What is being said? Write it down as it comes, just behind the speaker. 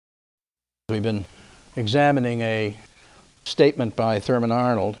We've been examining a statement by Thurman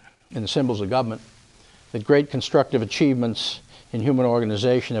Arnold in The Symbols of Government that great constructive achievements in human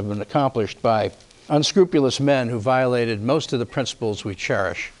organization have been accomplished by unscrupulous men who violated most of the principles we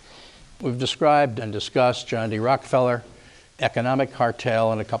cherish. We've described and discussed John D. Rockefeller, economic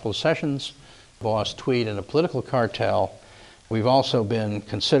cartel in a couple of sessions, Boss Tweed and a political cartel. We've also been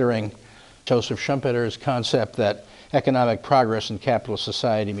considering Joseph Schumpeter's concept that economic progress in capitalist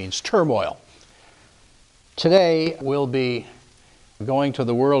society means turmoil. Today, we'll be going to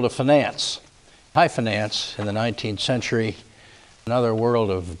the world of finance. High finance in the 19th century, another world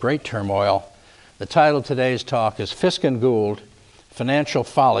of great turmoil. The title of today's talk is Fisk and Gould, Financial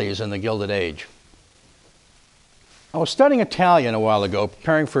Follies in the Gilded Age. I was studying Italian a while ago,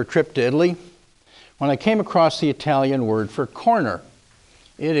 preparing for a trip to Italy, when I came across the Italian word for corner.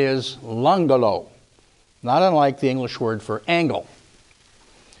 It is l'angolo, not unlike the English word for angle.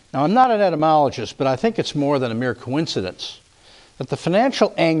 Now, I'm not an etymologist, but I think it's more than a mere coincidence that the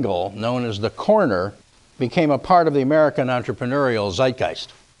financial angle, known as the corner, became a part of the American entrepreneurial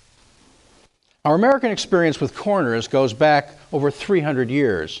zeitgeist. Our American experience with corners goes back over 300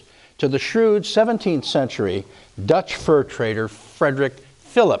 years to the shrewd 17th century Dutch fur trader Frederick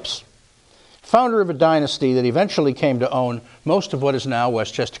Phillips, founder of a dynasty that eventually came to own most of what is now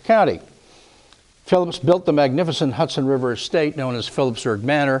Westchester County. Phillips built the magnificent Hudson River estate known as Phillipsburg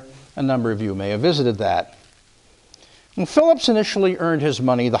Manor. A number of you may have visited that. And Phillips initially earned his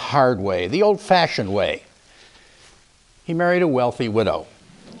money the hard way, the old-fashioned way. He married a wealthy widow.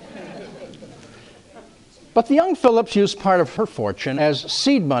 But the young Phillips used part of her fortune as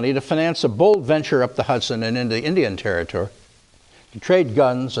seed money to finance a bold venture up the Hudson and into Indian Territory to trade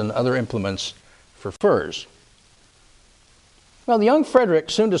guns and other implements for furs. Well, the young Frederick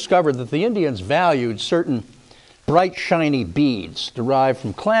soon discovered that the Indians valued certain bright, shiny beads derived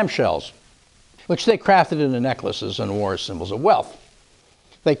from clamshells, which they crafted into necklaces and wore as symbols of wealth.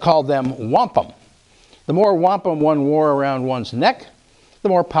 They called them wampum. The more wampum one wore around one's neck, the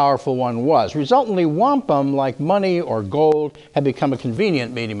more powerful one was. Resultantly, wampum, like money or gold, had become a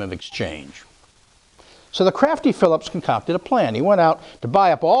convenient medium of exchange. So the crafty Phillips concocted a plan. He went out to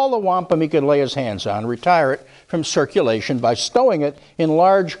buy up all the wampum he could lay his hands on, retire it from circulation by stowing it in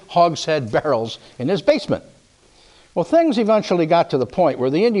large hogshead barrels in his basement. Well, things eventually got to the point where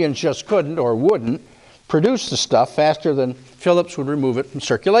the Indians just couldn't or wouldn't produce the stuff faster than Phillips would remove it from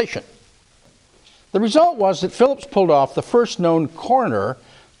circulation. The result was that Phillips pulled off the first known corner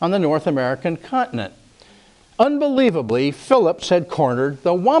on the North American continent. Unbelievably, Phillips had cornered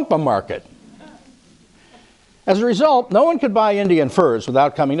the wampum market. As a result, no one could buy Indian furs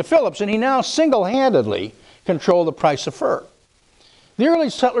without coming to Phillips, and he now single-handedly controlled the price of fur. The early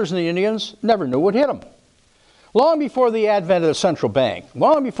settlers and the Indians never knew what hit them. Long before the advent of the central bank,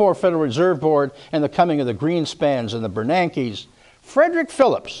 long before Federal Reserve Board and the coming of the Greenspans and the Bernankes, Frederick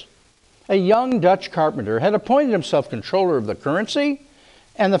Phillips, a young Dutch carpenter, had appointed himself controller of the currency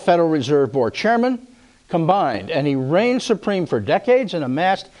and the Federal Reserve Board chairman combined, and he reigned supreme for decades and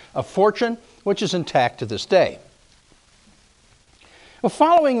amassed a fortune which is intact to this day. Well,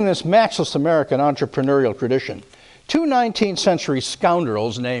 following this matchless American entrepreneurial tradition, two 19th century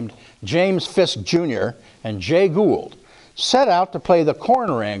scoundrels named James Fisk Jr. and Jay Gould set out to play the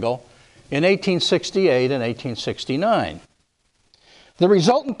corner angle in 1868 and 1869. The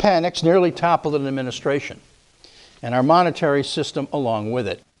resultant panics nearly toppled an administration, and our monetary system along with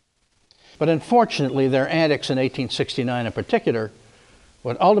it. But unfortunately, their antics in 1869 in particular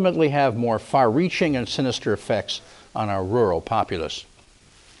would ultimately have more far-reaching and sinister effects on our rural populace.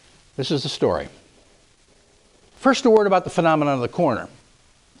 This is the story. First, a word about the phenomenon of the corner.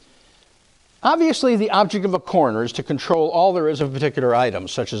 Obviously, the object of a corner is to control all there is of a particular item,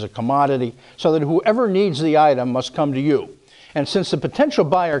 such as a commodity, so that whoever needs the item must come to you. And since the potential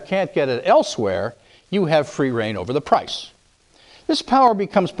buyer can't get it elsewhere, you have free rein over the price. This power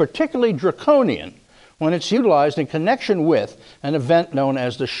becomes particularly draconian when it's utilized in connection with an event known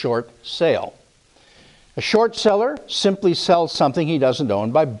as the short sale. A short seller simply sells something he doesn't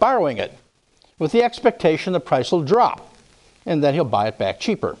own by borrowing it, with the expectation the price will drop, and then he'll buy it back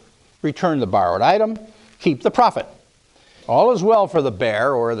cheaper, return the borrowed item, keep the profit. All is well for the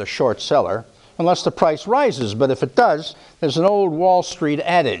bear or the short seller, unless the price rises, but if it does, there's an old Wall Street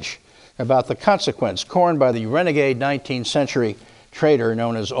adage about the consequence coined by the renegade 19th century trader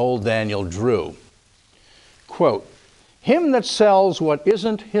known as Old Daniel Drew. Quote, "Him that sells what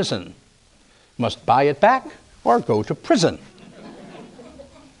isn't his'n must buy it back or go to prison."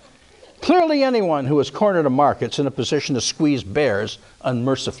 Clearly, anyone who has cornered a market is in a position to squeeze bears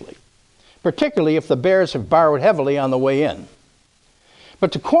unmercifully, particularly if the bears have borrowed heavily on the way in.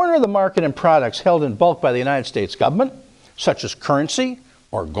 But to corner the market in products held in bulk by the United States government, such as currency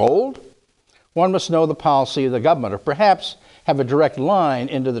or gold, one must know the policy of the government, or perhaps have a direct line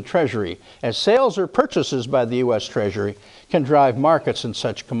into the Treasury, as sales or purchases by the U.S. Treasury can drive markets in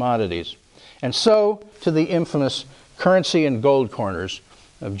such commodities. And so to the infamous currency and gold corners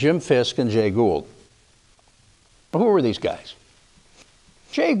of Jim Fisk and Jay Gould. Who were these guys?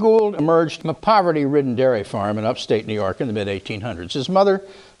 Jay Gould emerged from a poverty-ridden dairy farm in upstate New York in the mid-1800s. His mother,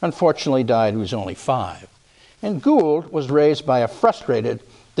 unfortunately, died when he was only 5. And Gould was raised by a frustrated,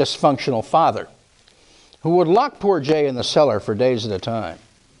 dysfunctional father who would lock poor Jay in the cellar for days at a time.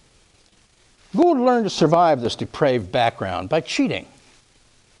 Gould learned to survive this depraved background by cheating.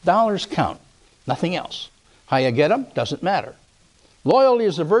 Dollars count, nothing else. How you get them doesn't matter. Loyalty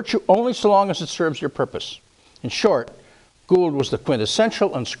is a virtue only so long as it serves your purpose. In short, Gould was the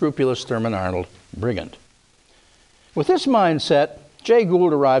quintessential unscrupulous Thurman Arnold brigand. With this mindset, Jay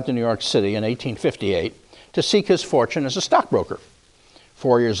Gould arrived in New York City in 1858 to seek his fortune as a stockbroker.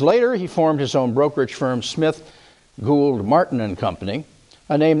 4 years later, he formed his own brokerage firm, Smith, Gould, Martin and Company,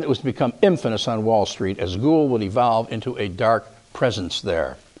 a name that was to become infamous on Wall Street as Gould would evolve into a dark presence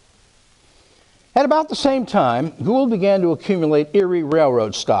there. At about the same time, Gould began to accumulate Erie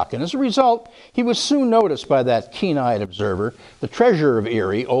Railroad stock, and as a result, he was soon noticed by that keen-eyed observer, the treasurer of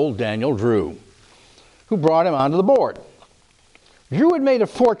Erie, old Daniel Drew, who brought him onto the board. Drew had made a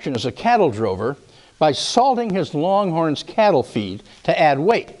fortune as a cattle drover by salting his Longhorns cattle feed to add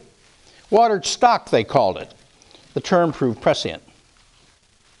weight. Watered stock, they called it. The term proved prescient.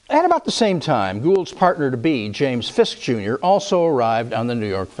 At about the same time, Gould's partner-to-be, James Fisk Jr., also arrived on the New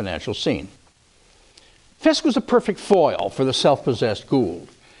York financial scene. Fisk was a perfect foil for the self-possessed Gould.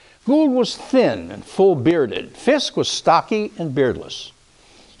 Gould was thin and full-bearded. Fisk was stocky and beardless.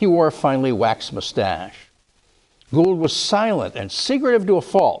 He wore a finely waxed mustache. Gould was silent and secretive to a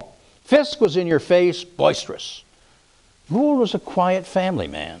fault. Fisk was in your face, boisterous. Gould was a quiet family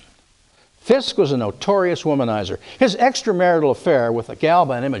man. Fisk was a notorious womanizer. His extramarital affair with a gal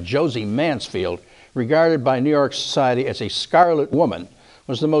by the name of Josie Mansfield, regarded by New York society as a scarlet woman,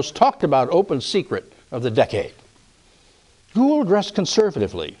 was the most talked about open secret of the decade. Gould dressed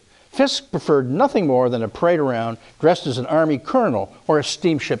conservatively. Fisk preferred nothing more than to parade around dressed as an army colonel or a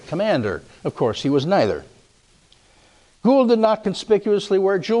steamship commander. Of course, he was neither. Gould did not conspicuously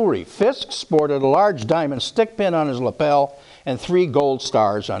wear jewelry. Fisk sported a large diamond stick pin on his lapel and 3 gold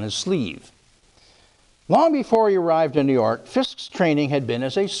stars on his sleeve. Long before he arrived in New York, Fisk's training had been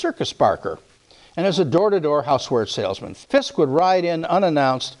as a circus barker and as a door-to-door houseware salesman. Fisk would ride in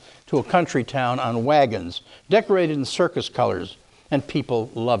unannounced to a country town on wagons decorated in circus colors, and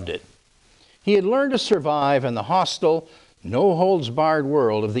people loved it. He had learned to survive in the hostile, no-holds-barred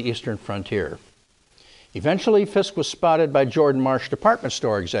world of the eastern frontier. Eventually, Fisk was spotted by Jordan Marsh department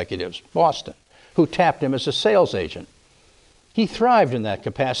store executives, Boston, who tapped him as a sales agent. He thrived in that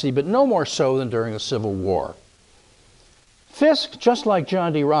capacity, but no more so than during the Civil War. Fisk, just like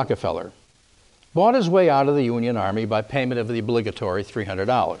John D. Rockefeller, bought his way out of the Union Army by payment of the obligatory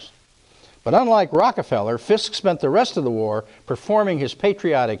 $300. But unlike Rockefeller, Fisk spent the rest of the war performing his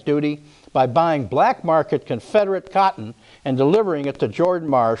patriotic duty by buying black market Confederate cotton and delivering it to Jordan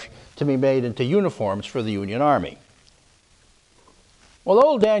Marsh to be made into uniforms for the Union Army. Well,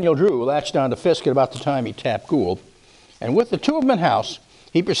 old Daniel Drew latched on to Fisk at about the time he tapped Gould, and with the two of them in-house,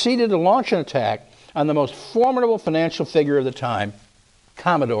 he proceeded to launch an attack on the most formidable financial figure of the time,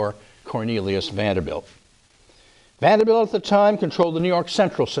 Commodore Cornelius Vanderbilt. Vanderbilt at the time controlled the New York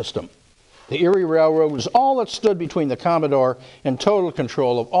Central system. The Erie Railroad was all that stood between the Commodore and total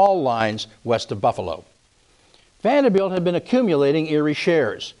control of all lines west of Buffalo. Vanderbilt had been accumulating Erie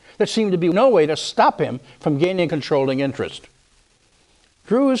shares. There seemed to be no way to stop him from gaining controlling interest.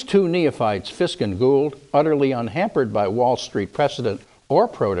 Drew's 2 neophytes, Fisk and Gould, utterly unhampered by Wall Street precedent or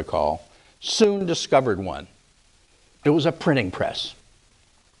protocol, soon discovered one. It was a printing press.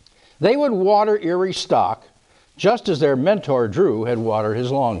 They would water Erie stock just as their mentor Drew had watered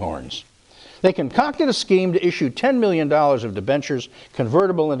his Longhorns. They concocted a scheme to issue $10 million of debentures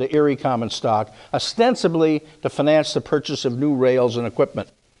convertible into Erie common stock, ostensibly to finance the purchase of new rails and equipment.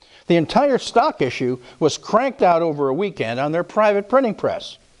 The entire stock issue was cranked out over a weekend on their private printing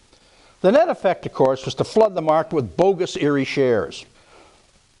press. The net effect, of course, was to flood the market with bogus Erie shares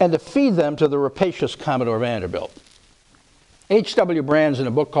and to feed them to the rapacious Commodore Vanderbilt. H.W. Brands, in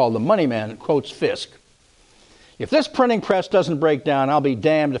a book called The Money Man, quotes Fisk, "If this printing press doesn't break down, I'll be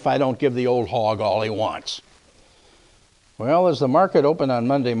damned if I don't give the old hog all he wants." Well, as the market opened on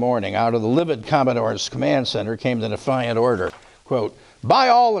Monday morning, out of the livid Commodore's command center came the defiant order, quote, "Buy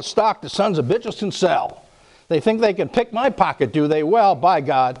all the stock the sons of bitches can sell." They think they can pick my pocket, do they? Well, by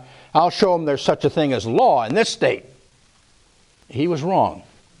God, I'll show them there's such a thing as law in this state. He was wrong.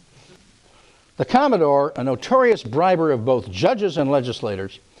 The Commodore, a notorious briber of both judges and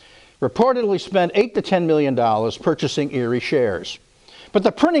legislators, reportedly spent $8 to $10 million purchasing Erie shares. But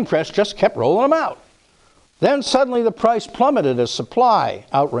the printing press just kept rolling them out. Then suddenly the price plummeted as supply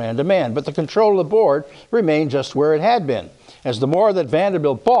outran demand, but the control of the board remained just where it had been, as the more that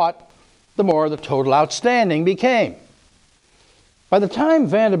Vanderbilt bought, the more the total outstanding became. By the time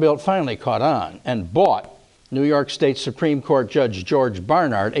Vanderbilt finally caught on and bought New York State Supreme Court Judge George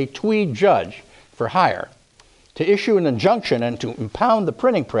Barnard, a Tweed judge for hire, to issue an injunction and to impound the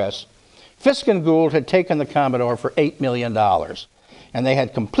printing press, Fisk and Gould had taken the Commodore for $8 million, and they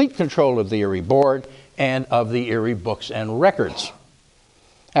had complete control of the Erie board and of the Erie books and records.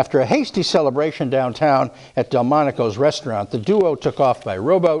 After a hasty celebration downtown at Delmonico's restaurant, the duo took off by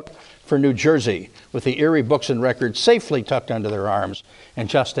rowboat for New Jersey, with the Erie books and records safely tucked under their arms and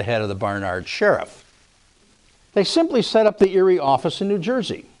just ahead of the Barnard sheriff. They simply set up the Erie office in New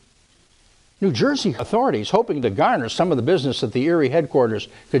Jersey. New Jersey authorities, hoping to garner some of the business that the Erie headquarters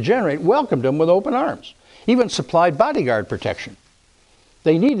could generate, welcomed them with open arms, even supplied bodyguard protection.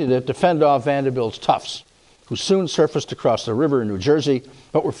 They needed it to fend off Vanderbilt's toughs, who soon surfaced across the river in New Jersey,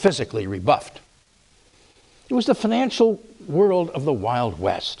 but were physically rebuffed. It was the financial world of the Wild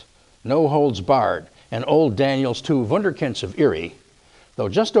West, no holds barred, and old Daniel's two wunderkinds of Erie, though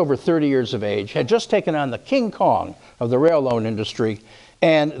just over 30 years of age, had just taken on the King Kong of the railroad industry,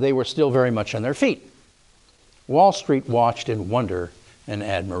 and they were still very much on their feet. Wall Street watched in wonder and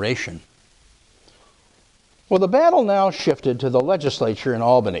admiration. Well, the battle now shifted to the legislature in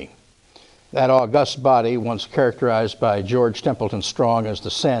Albany, that august body once characterized by George Templeton Strong as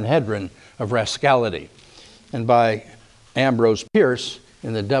the Sanhedrin of rascality, and by Ambrose Pierce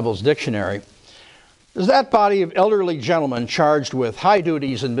in the Devil's Dictionary, is that body of elderly gentlemen charged with high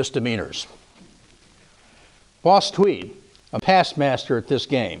duties and misdemeanors. Boss Tweed, a past master at this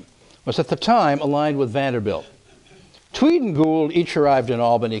game, was at the time aligned with Vanderbilt. Tweed and Gould each arrived in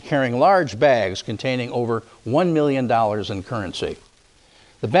Albany carrying large bags containing over $1 million in currency.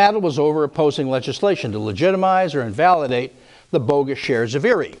 The battle was over opposing legislation to legitimize or invalidate the bogus shares of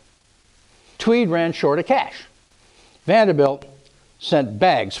Erie. Tweed ran short of cash. Vanderbilt sent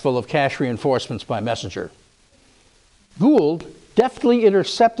bags full of cash reinforcements by messenger. Gould deftly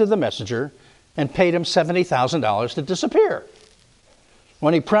intercepted the messenger and paid him $70,000 to disappear.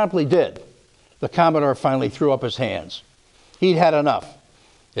 When he promptly did, the Commodore finally threw up his hands. He'd had enough.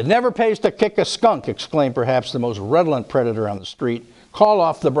 It never pays to kick a skunk, exclaimed perhaps the most redolent predator on the street. Call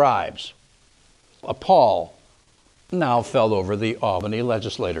off the bribes. A pall now fell over the Albany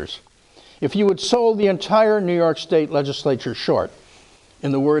legislators. If you had sold the entire New York State legislature short,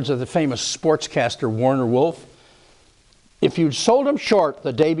 in the words of the famous sportscaster Warner Wolf, if you'd sold them short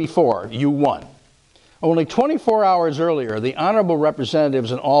the day before, you won. Only 24 hours earlier, the honorable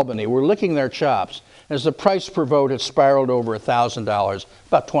representatives in Albany were licking their chops as the price per vote had spiraled over $1,000,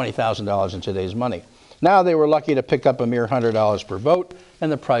 about $20,000 in today's money. Now they were lucky to pick up a mere $100 per vote,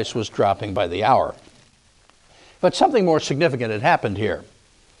 and the price was dropping by the hour. But something more significant had happened here.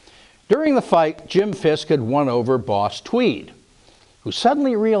 During the fight, Jim Fisk had won over Boss Tweed, who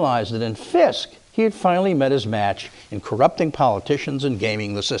suddenly realized that in Fisk, he had finally met his match in corrupting politicians and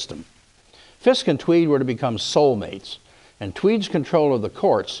gaming the system. Fisk and Tweed were to become soulmates, and Tweed's control of the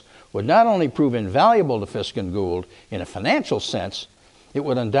courts would not only prove invaluable to Fisk and Gould in a financial sense, it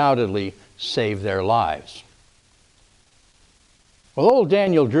would undoubtedly save their lives. Well, old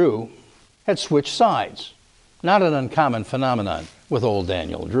Daniel Drew had switched sides, not an uncommon phenomenon with old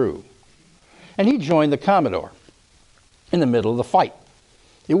Daniel Drew. And he joined the Commodore in the middle of the fight.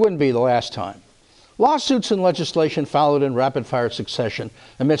 It wouldn't be the last time. Lawsuits and legislation followed in rapid-fire succession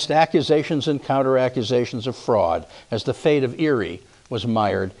amidst accusations and counter-accusations of fraud as the fate of Erie was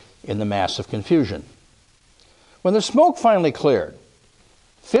mired in the massive confusion. When the smoke finally cleared,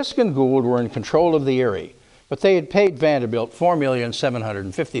 Fisk and Gould were in control of the Erie, but they had paid Vanderbilt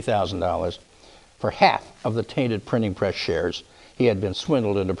 $4,750,000 for half of the tainted printing press shares he had been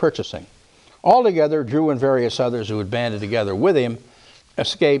swindled into purchasing. Altogether, Drew and various others who had banded together with him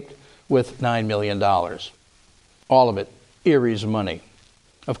escaped with $9 million. All of it Erie's money.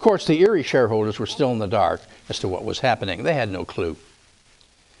 Of course, the Erie shareholders were still in the dark as to what was happening. They had no clue.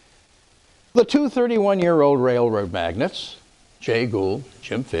 The two 31-year-old railroad magnates, Jay Gould,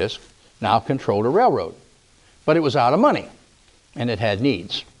 Jim Fisk, now controlled a railroad. But it was out of money, and it had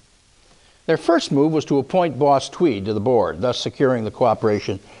needs. Their first move was to appoint Boss Tweed to the board, thus securing the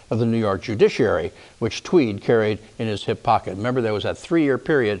cooperation of the New York judiciary, which Tweed carried in his hip pocket. Remember, there was that 3-year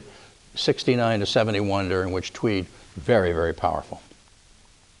period 69 to 71, during which Tweed very, very powerful.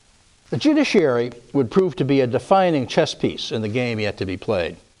 The judiciary would prove to be a defining chess piece in the game yet to be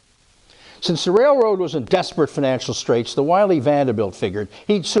played. Since the railroad was in desperate financial straits, the wily Vanderbilt figured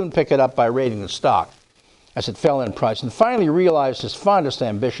he'd soon pick it up by raiding the stock as it fell in price, and finally realized his fondest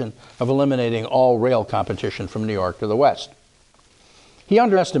ambition of eliminating all rail competition from New York to the west. He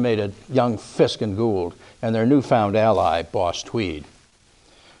underestimated young Fisk and Gould and their newfound ally, Boss Tweed.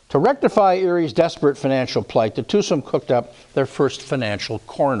 To rectify Erie's desperate financial plight, the twosome cooked up their first financial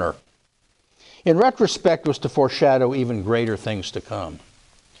corner. In retrospect, was to foreshadow even greater things to come.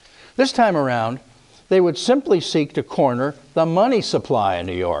 This time around, they would simply seek to corner the money supply in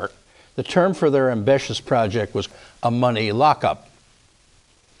New York. The term for their ambitious project was a money lockup.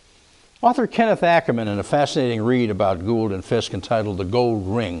 Author Kenneth Ackerman, in a fascinating read about Gould and Fisk entitled The Gold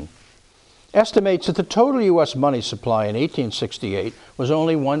Ring, estimates that the total U.S. money supply in 1868 was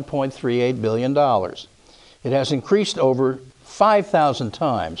only $1.38 billion. It has increased over 5,000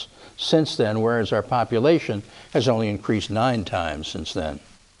 times since then, whereas our population has only increased 9 times since then.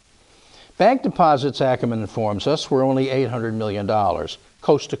 Bank deposits, Ackerman informs us, were only $800 million,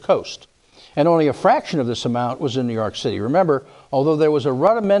 coast to coast, and only a fraction of this amount was in New York City. Remember, although there was a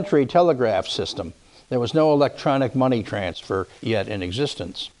rudimentary telegraph system, there was no electronic money transfer yet in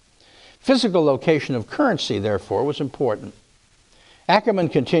existence. Physical location of currency, therefore, was important. Ackerman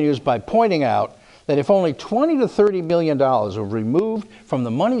continues by pointing out that if only $20 to $30 million were removed from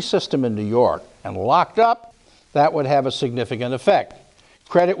the money system in New York and locked up, that would have a significant effect.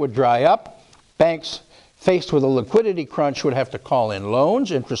 Credit would dry up, banks faced with a liquidity crunch would have to call in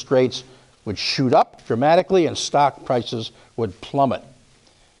loans, interest rates would shoot up dramatically, and stock prices would plummet.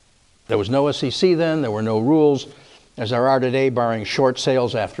 There was no SEC then, there were no rules, as there are today, barring short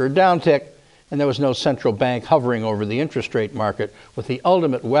sales after a downtick, and there was no central bank hovering over the interest rate market with the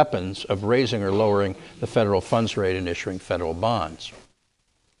ultimate weapons of raising or lowering the federal funds rate and issuing federal bonds.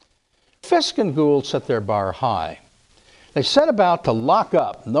 Fisk and Gould set their bar high. They set about to lock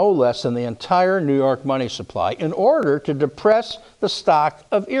up no less than the entire New York money supply in order to depress the stock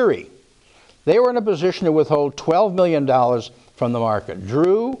of Erie. They were in a position to withhold $12 million from the market.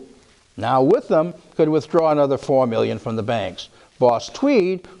 Drew, now with them, could withdraw another $4 million from the banks. Boss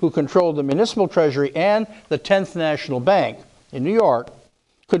Tweed, who controlled the municipal treasury and the 10th National Bank in New York,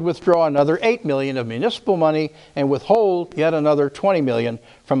 could withdraw another $8 million of municipal money and withhold yet another $20 million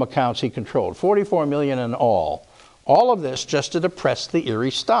from accounts he controlled. $44 million in all. All of this just to depress the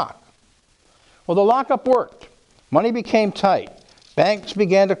Erie stock. Well, the lockup worked. Money became tight. Banks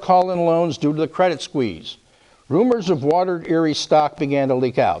began to call in loans due to the credit squeeze. Rumors of watered Erie stock began to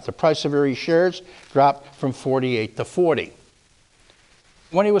leak out. The price of Erie shares dropped from 48 to 40.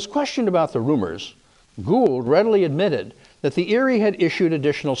 When he was questioned about the rumors, Gould readily admitted that the Erie had issued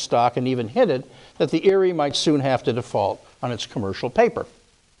additional stock and even hinted that the Erie might soon have to default on its commercial paper.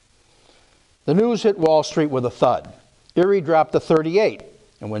 The news hit Wall Street with a thud. Erie dropped to 38,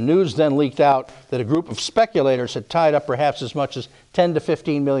 and when news then leaked out that a group of speculators had tied up perhaps as much as $10 to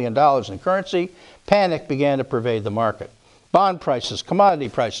 $15 million in currency, panic began to pervade the market. Bond prices, commodity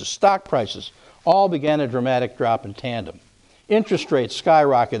prices, stock prices all began a dramatic drop in tandem. Interest rates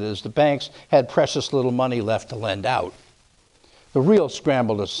skyrocketed as the banks had precious little money left to lend out. The real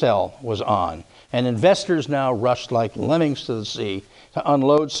scramble to sell was on, and investors now rushed like lemmings to the sea to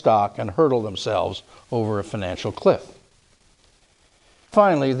unload stock and hurtle themselves over a financial cliff.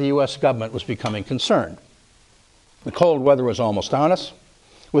 Finally, the U.S. government was becoming concerned. The cold weather was almost on us.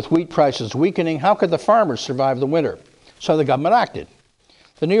 With wheat prices weakening, how could the farmers survive the winter? So the government acted.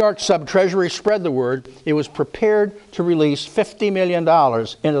 The New York Sub-Treasury spread the word it was prepared to release $50 million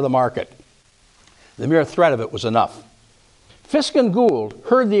into the market. The mere threat of it was enough. Fisk and Gould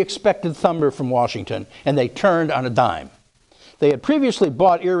heard the expected thunder from Washington, and they turned on a dime. They had previously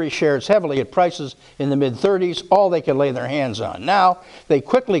bought Erie shares heavily at prices in the mid-30s, all they could lay their hands on. Now, they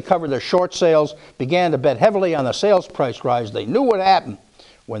quickly covered their short sales, began to bet heavily on the sales price rise. They knew what happened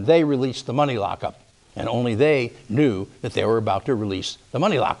when they released the money lockup, and only they knew that they were about to release the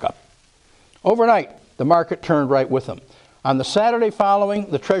money lockup. Overnight, the market turned right with them. On the Saturday following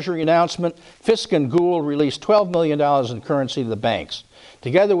the Treasury announcement, Fisk and Gould released $12 million in currency to the banks.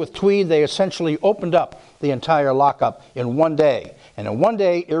 Together with Tweed, they essentially opened up the entire lockup in one day. And in one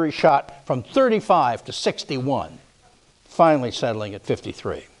day, Erie shot from 35 to 61, finally settling at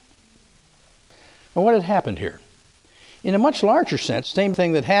 53. Now, what had happened here? In a much larger sense, same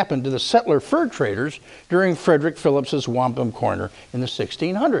thing that happened to the settler fur traders during Frederick Phillips's wampum corner in the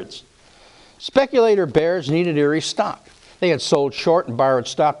 1600s. Speculator bears needed Erie stock. They had sold short and borrowed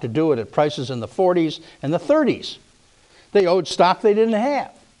stock to do it at prices in the 40s and the 30s. They owed stock they didn't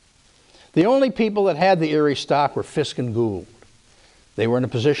have. The only people that had the Erie stock were Fisk and Gould. They were in a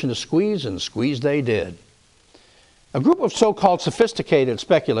position to squeeze, and squeeze they did. A group of so-called sophisticated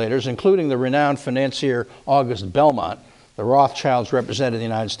speculators, including the renowned financier August Belmont, the Rothschilds represented in the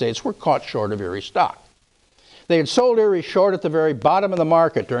United States, were caught short of Erie stock. They had sold Erie short at the very bottom of the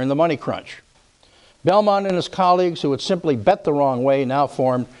market during the money crunch. Belmont and his colleagues, who had simply bet the wrong way, now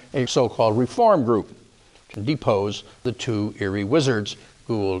formed a so-called reform group to depose the two Erie wizards,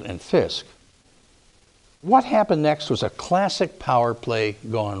 Gould and Fisk. What happened next was a classic power play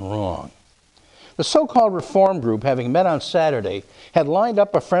gone wrong. The so-called reform group, having met on Saturday, had lined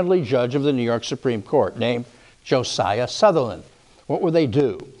up a friendly judge of the New York Supreme Court named Josiah Sutherland. What would they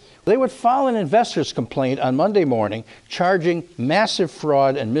do? They would file an investor's complaint on Monday morning charging massive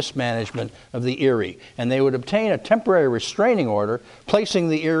fraud and mismanagement of the Erie, and they would obtain a temporary restraining order placing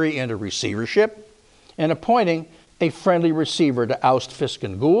the Erie into receivership and appointing a friendly receiver to oust Fisk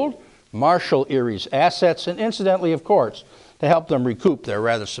and Gould, marshal Erie's assets, and incidentally, of course, to help them recoup their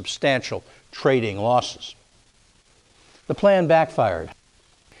rather substantial trading losses. The plan backfired.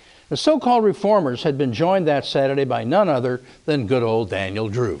 The so-called reformers had been joined that Saturday by none other than good old Daniel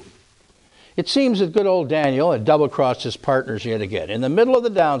Drew. It seems that good old Daniel had double-crossed his partners yet again. In the middle of the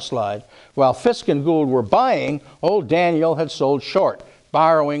downslide, while Fisk and Gould were buying, old Daniel had sold short,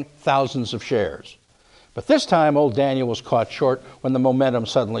 borrowing thousands of shares. But this time, old Daniel was caught short when the momentum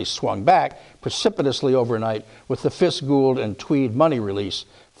suddenly swung back precipitously overnight with the Fisk, Gould, and Tweed money release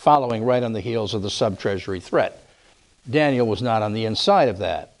following right on the heels of the sub-treasury threat. Daniel was not on the inside of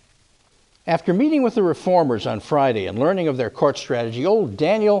that. After meeting with the reformers on Friday and learning of their court strategy, old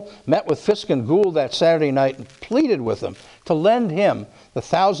Daniel met with Fisk and Gould that Saturday night and pleaded with them to lend him the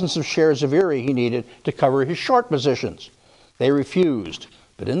thousands of shares of Erie he needed to cover his short positions. They refused,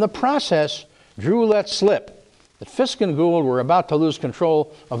 but in the process, Drew let slip that Fisk and Gould were about to lose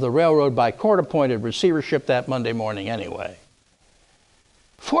control of the railroad by court-appointed receivership that Monday morning anyway.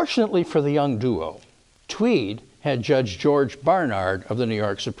 Fortunately for the young duo, Tweed had Judge George Barnard of the New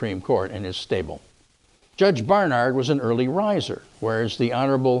York Supreme Court in his stable. Judge Barnard was an early riser, whereas the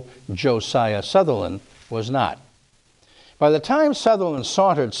Honorable Josiah Sutherland was not. By the time Sutherland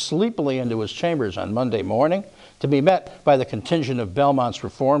sauntered sleepily into his chambers on Monday morning to be met by the contingent of Belmont's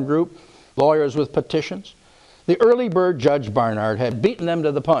reform group, lawyers with petitions, the early bird Judge Barnard had beaten them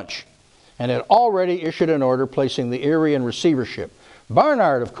to the punch and had already issued an order placing the Erie in receivership.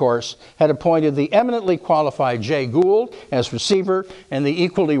 Barnard, of course, had appointed the eminently qualified Jay Gould as receiver and the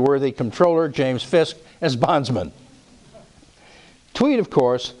equally worthy comptroller, James Fisk, as bondsman. Tweed, of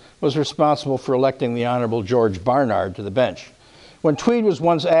course, was responsible for electing the Honorable George Barnard to the bench. When Tweed was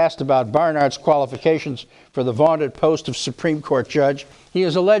once asked about Barnard's qualifications for the vaunted post of Supreme Court judge, he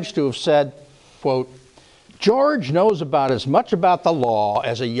is alleged to have said, quote, "George knows about as much about the law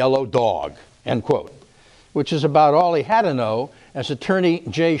as a yellow dog," end quote, which is about all he had to know, as attorney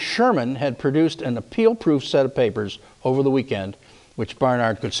Jay Sherman had produced an appeal-proof set of papers over the weekend, which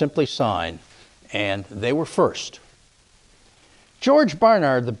Barnard could simply sign, and they were first. George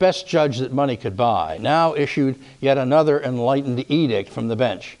Barnard, the best judge that money could buy, now issued yet another enlightened edict from the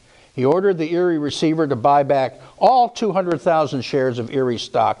bench. He ordered the Erie receiver to buy back all 200,000 shares of Erie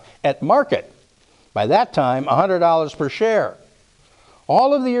stock at market. By that time, $100 per share.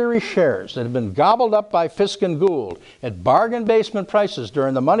 All of the Erie shares that had been gobbled up by Fisk and Gould at bargain basement prices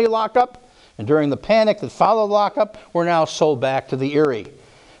during the money lockup and during the panic that followed the lockup were now sold back to the Erie,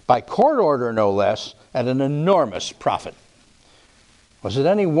 by court order no less, at an enormous profit. Was it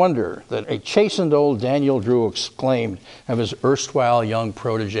any wonder that a chastened old Daniel Drew exclaimed of his erstwhile young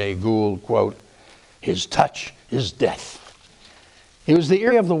protege Gould, quote, "His touch is death." It was the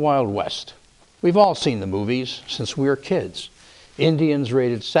Erie of the Wild West. We've all seen the movies since we were kids. Indians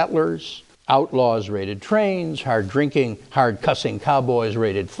raided settlers, outlaws raided trains, hard-drinking, hard-cussing cowboys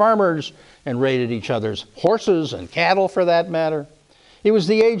raided farmers, and raided each other's horses and cattle, for that matter. It was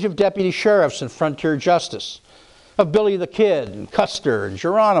the age of deputy sheriffs and frontier justice, of Billy the Kid and Custer and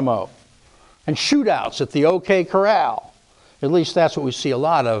Geronimo, and shootouts at the OK Corral. At least that's what we see a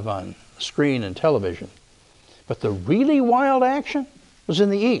lot of on screen and television. But the really wild action was in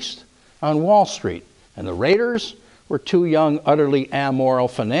the East, on Wall Street, and the raiders were two young, utterly amoral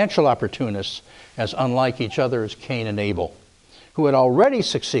financial opportunists as unlike each other as Cain and Abel, who had already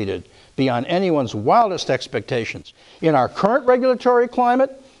succeeded beyond anyone's wildest expectations. In our current regulatory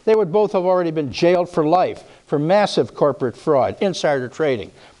climate, they would both have already been jailed for life for massive corporate fraud, insider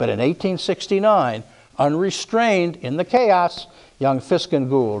trading. But in 1869, unrestrained in the chaos, young Fisk and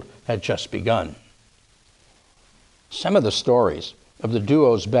Gould had just begun. Some of the stories of the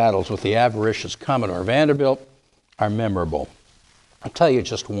duo's battles with the avaricious Commodore Vanderbilt are memorable. I'll tell you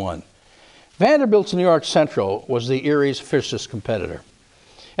just one. Vanderbilt's New York Central was the Erie's fiercest competitor.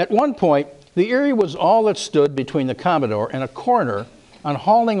 At one point, the Erie was all that stood between the Commodore and a corner on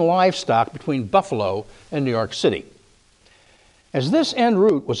hauling livestock between Buffalo and New York City. As this en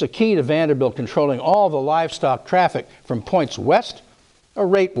route was a key to Vanderbilt controlling all the livestock traffic from points west, a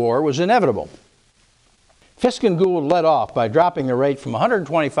rate war was inevitable. Fisk and Gould led off by dropping the rate from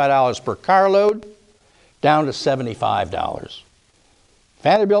 $125 per carload down to $75.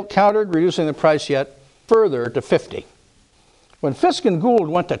 Vanderbilt countered, reducing the price yet further to $50. When Fisk and Gould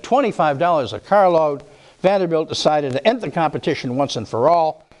went to $25 a carload, Vanderbilt decided to end the competition once and for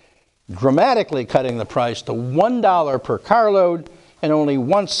all, dramatically cutting the price to $1 per carload and only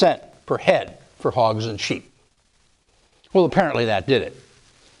 1 cent per head for hogs and sheep. Well, apparently that did it.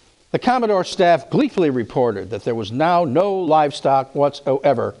 The Commodore staff gleefully reported that there was now no livestock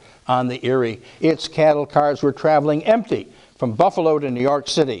whatsoever on the Erie. Its cattle cars were traveling empty from Buffalo to New York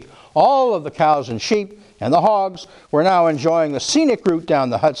City. All of the cows and sheep and the hogs were now enjoying the scenic route down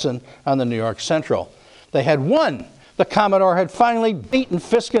the Hudson on the New York Central. They had won. The Commodore had finally beaten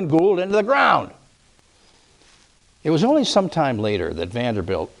Fisk and Gould into the ground. It was only some time later that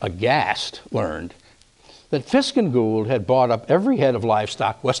Vanderbilt, aghast, learned that Fisk and Gould had bought up every head of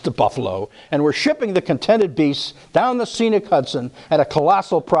livestock west of Buffalo and were shipping the contented beasts down the scenic Hudson at a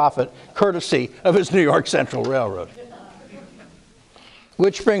colossal profit, courtesy of his New York Central Railroad.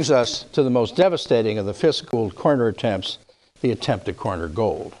 Which brings us to the most devastating of the Fisk-Gould corner attempts, the attempt to corner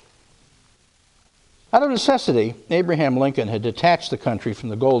gold. Out of necessity, Abraham Lincoln had detached the country from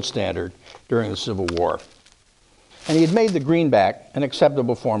the gold standard during the Civil War, and he had made the greenback an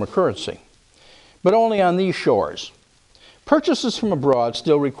acceptable form of currency, but only on these shores. Purchases from abroad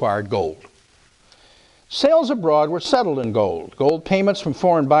still required gold. Sales abroad were settled in gold. Gold payments from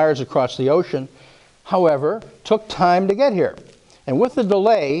foreign buyers across the ocean, however, took time to get here. And with the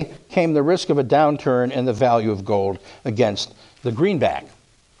delay came the risk of a downturn in the value of gold against the greenback.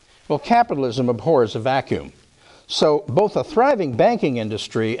 Well, capitalism abhors a vacuum. So both a thriving banking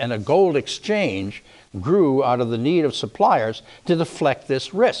industry and a gold exchange grew out of the need of suppliers to deflect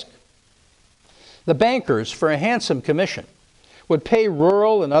this risk. The bankers, for a handsome commission, would pay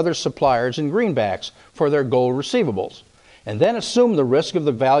rural and other suppliers in greenbacks for their gold receivables, and then assume the risk of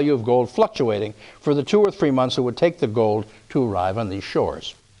the value of gold fluctuating for the 2 or 3 months it would take the gold to arrive on these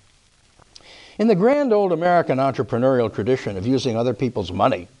shores. In the grand old American entrepreneurial tradition of using other people's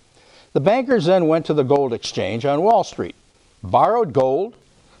money, the bankers then went to the gold exchange on Wall Street, borrowed gold,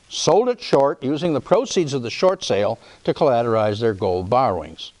 sold it short using the proceeds of the short sale to collateralize their gold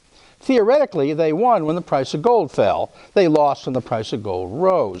borrowings. Theoretically, they won when the price of gold fell. They lost when the price of gold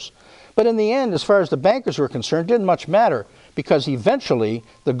rose. But in the end, as far as the bankers were concerned, it didn't much matter, because eventually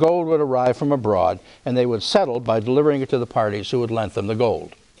the gold would arrive from abroad and they would settle by delivering it to the parties who had lent them the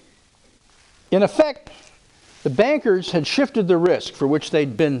gold. In effect, the bankers had shifted the risk, for which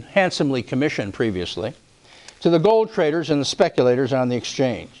they'd been handsomely commissioned previously, to the gold traders and the speculators on the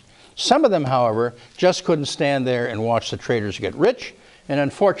exchange. Some of them, however, just couldn't stand there and watch the traders get rich, and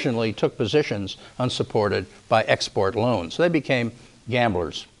unfortunately took positions unsupported by export loans. They became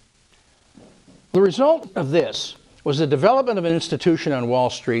gamblers. The result of this was the development of an institution on Wall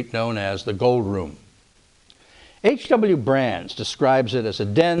Street known as the Gold Room. H.W. Brands describes it as a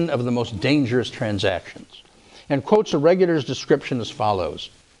den of the most dangerous transactions, and quotes a regular's description as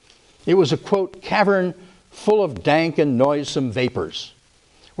follows. It was a, quote, cavern full of dank and noisome vapors,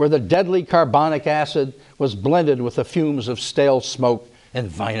 where the deadly carbonic acid was blended with the fumes of stale smoke and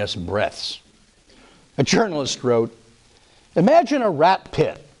vinous breaths. A journalist wrote, imagine a rat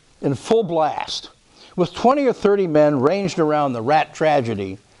pit in full blast, with 20 or 30 men ranged around the rat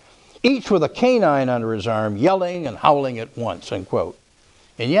tragedy, each with a canine under his arm, yelling and howling at once, unquote.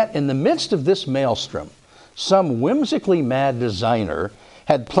 And yet, in the midst of this maelstrom, some whimsically mad designer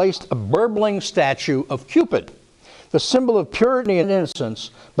had placed a burbling statue of Cupid, the symbol of purity and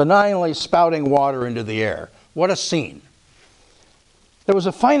innocence, benignly spouting water into the air. What a scene. There was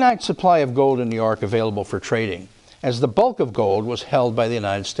a finite supply of gold in New York available for trading, as the bulk of gold was held by the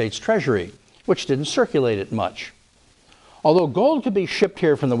United States Treasury, which didn't circulate it much. Although gold could be shipped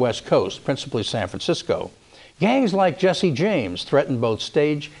here from the West Coast, principally San Francisco, gangs like Jesse James threatened both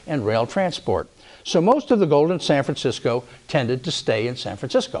stage and rail transport, so most of the gold in San Francisco tended to stay in San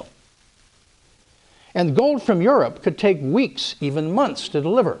Francisco. And gold from Europe could take weeks, even months, to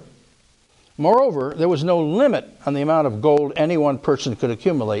deliver. Moreover, there was no limit on the amount of gold any one person could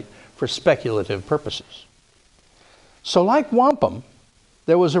accumulate for speculative purposes. So like wampum,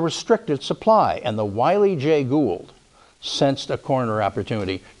 there was a restricted supply, and the wily Jay Gould sensed a corner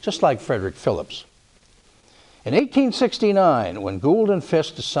opportunity, just like Frederick Phillips. In 1869, when Gould and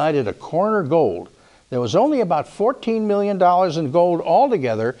Fisk decided to corner gold, there was only about $14 million in gold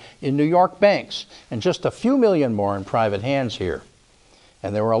altogether in New York banks, and just a few million more in private hands here.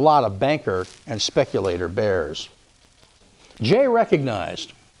 And there were a lot of banker and speculator bears. Jay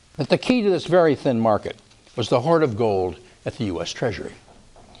recognized that the key to this very thin market was the hoard of gold at the U.S. Treasury.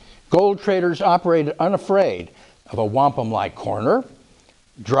 Gold traders operated unafraid of a wampum-like corner,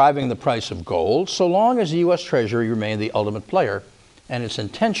 driving the price of gold, so long as the U.S. Treasury remained the ultimate player and its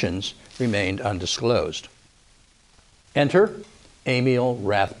intentions remained undisclosed. Enter Emil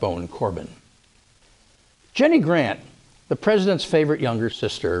Rathbone Corbin. Jenny Grant, the president's favorite younger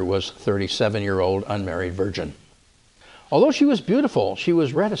sister, was a 37-year-old unmarried virgin. Although she was beautiful, she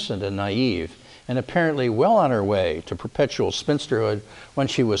was reticent and naive, and apparently well on her way to perpetual spinsterhood when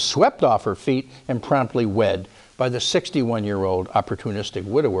she was swept off her feet and promptly wed by the 61-year-old opportunistic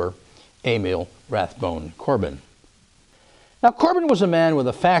widower, Emil Rathbone Corbin. Now, Corbin was a man with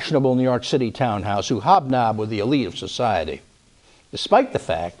a fashionable New York City townhouse who hobnobbed with the elite of society, despite the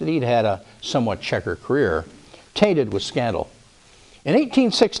fact that he'd had a somewhat checkered career, tainted with scandal. In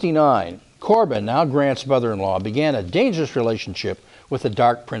 1869, Corbin, now Grant's brother-in-law, began a dangerous relationship with the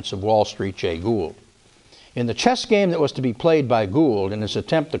Dark Prince of Wall Street, Jay Gould. In the chess game that was to be played by Gould in his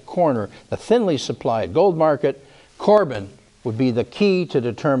attempt to corner the thinly supplied gold market, Corbin would be the key to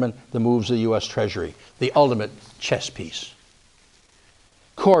determine the moves of the U.S. Treasury, the ultimate chess piece.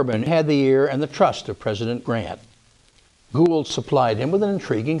 Corbin had the ear and the trust of President Grant. Gould supplied him with an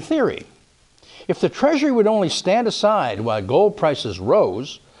intriguing theory. If the Treasury would only stand aside while gold prices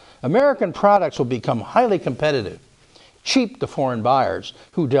rose, American products would become highly competitive, cheap to foreign buyers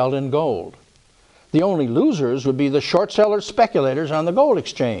who dealt in gold. The only losers would be the short seller speculators on the gold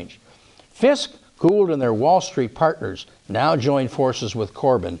exchange. Fisk, Gould, and their Wall Street partners now joined forces with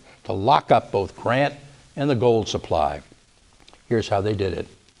Corbin to lock up both Grant and the gold supply. Here's how they did it.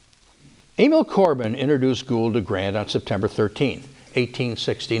 Emil Corbin introduced Gould to Grant on September 13,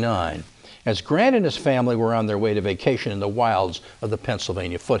 1869, as Grant and his family were on their way to vacation in the wilds of the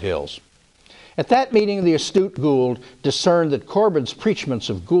Pennsylvania foothills. At that meeting, the astute Gould discerned that Corbin's preachments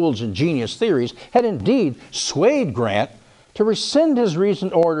of Gould's ingenious theories had indeed swayed Grant to rescind his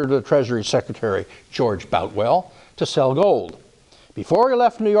recent order to the Treasury Secretary, George Boutwell, to sell gold. Before he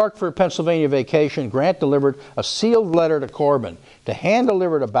left New York for a Pennsylvania vacation, Grant delivered a sealed letter to Corbin to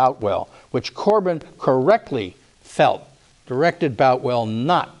hand-deliver to Boutwell, which Corbin correctly felt directed Boutwell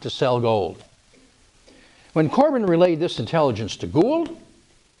not to sell gold. When Corbin relayed this intelligence to Gould,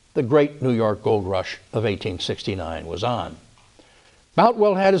 the great New York gold rush of 1869 was on.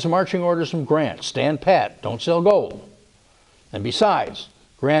 Boutwell had his marching orders from Grant: stand pat, don't sell gold. And besides,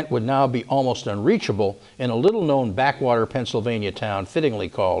 Grant would now be almost unreachable in a little-known backwater Pennsylvania town fittingly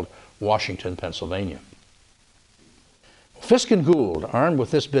called Washington, Pennsylvania. Fisk and Gould, armed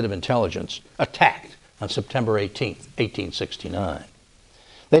with this bit of intelligence, attacked on September 18, 1869.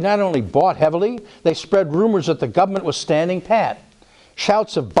 They not only bought heavily, they spread rumors that the government was standing pat.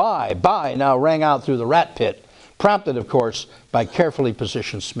 Shouts of buy, buy now rang out through the rat pit, prompted, of course, by carefully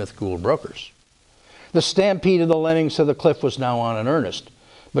positioned Smith-Gould brokers. The stampede of the lemmings to the cliff was now on in earnest.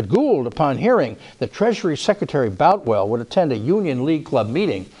 But Gould, upon hearing that Treasury Secretary Boutwell would attend a Union League Club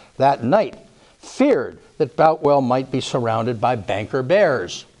meeting that night, feared that Boutwell might be surrounded by banker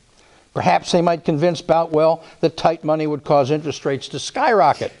bears. Perhaps they might convince Boutwell that tight money would cause interest rates to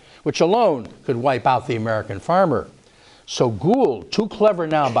skyrocket, which alone could wipe out the American farmer. So Gould, too clever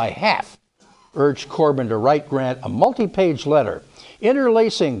now by half, urged Corbin to write Grant a multi-page letter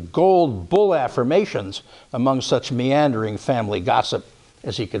interlacing gold bull affirmations among such meandering family gossip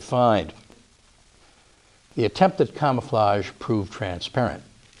as he could find. The attempted camouflage proved transparent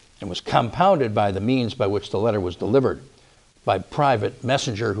and was compounded by the means by which the letter was delivered, by private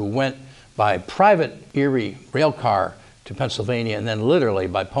messenger who went by private Erie rail car to Pennsylvania and then literally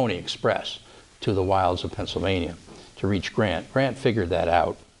by Pony Express to the wilds of Pennsylvania to reach Grant. Grant figured that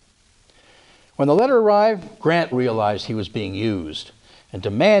out. When the letter arrived, Grant realized he was being used and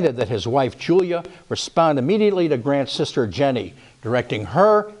demanded that his wife Julia respond immediately to Grant's sister Jenny, directing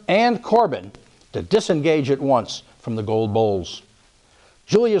her and Corbin to disengage at once from the gold bulls.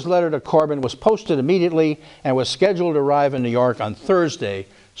 Julia's letter to Corbin was posted immediately and was scheduled to arrive in New York on Thursday,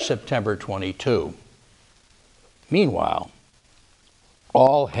 September 22. Meanwhile,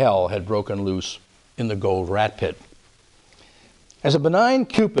 all hell had broken loose in the gold rat pit. As a benign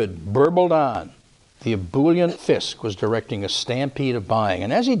Cupid burbled on, the ebullient Fisk was directing a stampede of buying,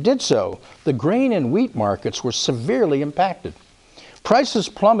 and as he did so, the grain and wheat markets were severely impacted. Prices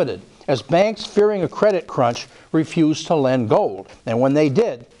plummeted as banks, fearing a credit crunch, refused to lend gold, and when they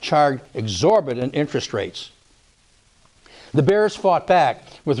did, charged exorbitant interest rates. The bears fought back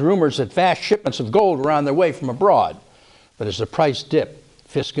with rumors that vast shipments of gold were on their way from abroad. But as the price dipped,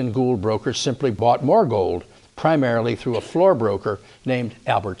 Fisk and Gould brokers simply bought more gold, primarily through a floor broker named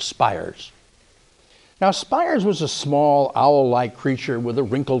Albert Spires. Now, Spires was a small, owl-like creature with a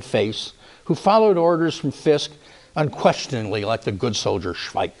wrinkled face who followed orders from Fisk unquestioningly like the good soldier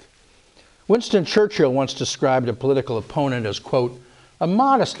Schweik. Winston Churchill once described a political opponent as, quote, a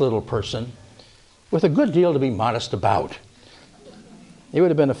modest little person with a good deal to be modest about. It would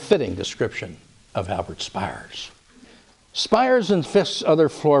have been a fitting description of Albert Spires. Spires and Fisk's other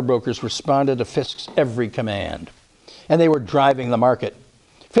floor brokers responded to Fisk's every command, and they were driving the market.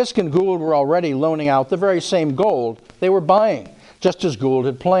 Fisk and Gould were already loaning out the very same gold they were buying, just as Gould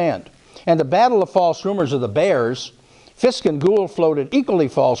had planned. And the battle of false rumors of the bears, Fisk and Gould floated equally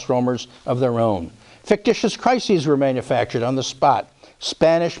false rumors of their own. Fictitious crises were manufactured on the spot.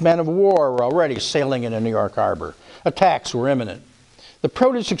 Spanish men of war were already sailing into New York Harbor. Attacks were imminent. The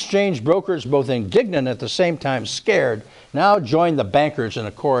produce exchange brokers, both indignant and at the same time scared, now joined the bankers in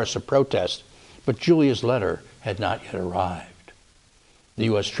a chorus of protest. But Julia's letter had not yet arrived. The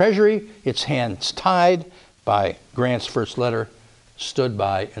U.S. Treasury, its hands tied by Grant's first letter, stood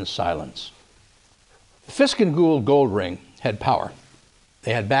by in silence. The Fisk and Gould gold ring had power.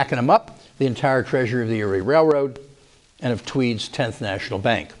 They had backing them up the entire treasury of the Erie Railroad and of Tweed's 10th National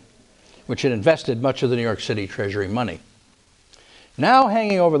Bank, which had invested much of the New York City Treasury money. Now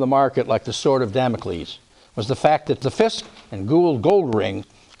hanging over the market like the sword of Damocles was the fact that the Fisk and Gould gold ring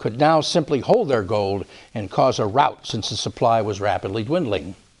could now simply hold their gold and cause a rout since the supply was rapidly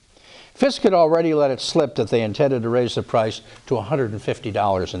dwindling. Fisk had already let it slip that they intended to raise the price to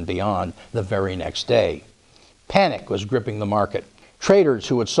 $150 and beyond the very next day. Panic was gripping the market. Traders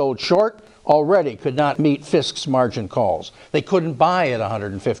who had sold short already could not meet Fisk's margin calls. They couldn't buy at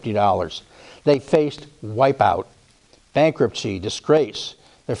 $150. They faced wipeout, bankruptcy, disgrace.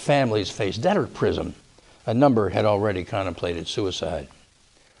 Their families faced debtor prison. A number had already contemplated suicide.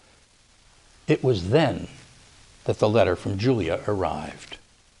 It was then that the letter from Julia arrived.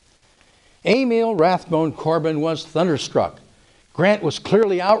 Emil Rathbone Corbin was thunderstruck. Grant was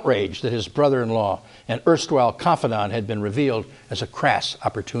clearly outraged that his brother-in-law and erstwhile confidant had been revealed as a crass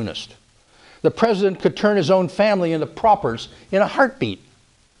opportunist. The president could turn his own family into paupers in a heartbeat.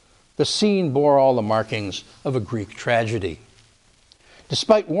 The scene bore all the markings of a Greek tragedy.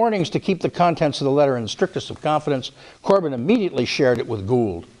 Despite warnings to keep the contents of the letter in the strictest of confidence, Corbin immediately shared it with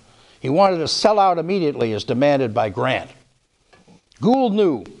Gould. He wanted to sell out immediately as demanded by Grant. Gould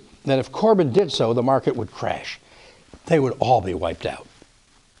knew that if Corbin did so, the market would crash. They would all be wiped out.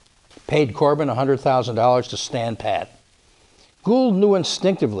 Paid Corbin $100,000 to stand pat. Gould knew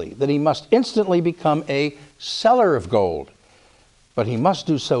instinctively that he must instantly become a seller of gold, but he must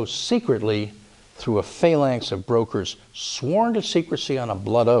do so secretly through a phalanx of brokers sworn to secrecy on a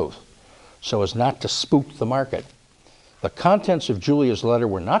blood oath, so as not to spook the market. The contents of Julia's letter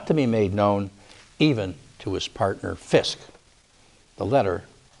were not to be made known even to his partner Fisk. The letter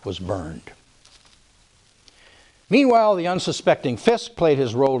was burned. Meanwhile, the unsuspecting Fisk played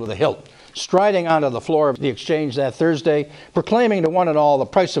his role to the hilt, striding onto the floor of the exchange that Thursday, proclaiming to one and all the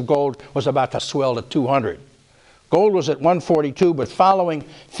price of gold was about to swell to $200. Gold was at $142, but following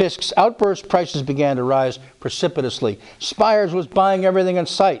Fisk's outburst, prices began to rise precipitously. Spires was buying everything in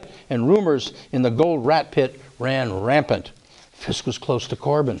sight, and rumors in the gold rat pit ran rampant. Fisk was close to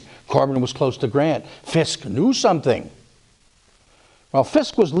Corbin. Corbin was close to Grant. Fisk knew something. While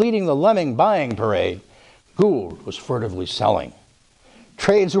Fisk was leading the lemming buying parade, Gould was furtively selling.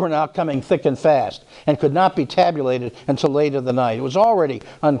 Trades were now coming thick and fast and could not be tabulated until late in the night. It was already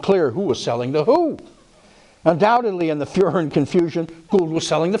unclear who was selling to who. Undoubtedly, in the furor and confusion, Gould was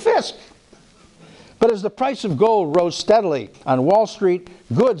selling to Fisk. But as the price of gold rose steadily on Wall Street,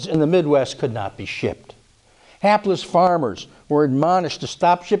 goods in the Midwest could not be shipped. Hapless farmers were admonished to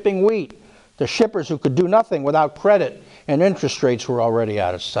stop shipping wheat. The shippers who could do nothing without credit and interest rates were already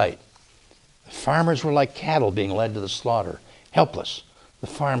out of sight. The farmers were like cattle being led to the slaughter, helpless. The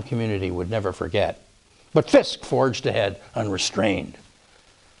farm community would never forget. But Fisk forged ahead unrestrained.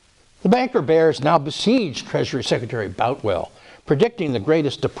 The banker bears now besieged Treasury Secretary Boutwell, predicting the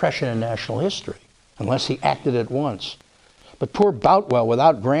greatest depression in national history, unless he acted at once. But poor Boutwell,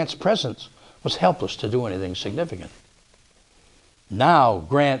 without Grant's presence, was helpless to do anything significant. Now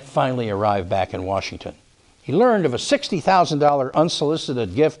Grant finally arrived back in Washington. He learned of a $60,000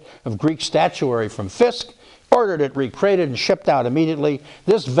 unsolicited gift of Greek statuary from Fisk, ordered it recrated and shipped out immediately.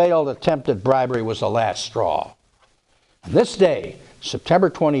 This veiled attempt at bribery was the last straw. And this day, September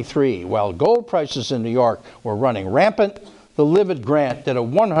 23, while gold prices in New York were running rampant, the livid Grant did a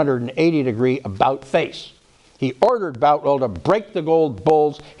 180-degree about-face. He ordered Boutwell to break the gold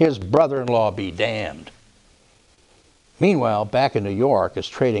bulls, his brother-in-law be damned. Meanwhile, back in New York, as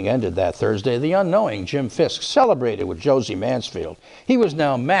trading ended that Thursday, the unknowing Jim Fisk celebrated with Josie Mansfield. He was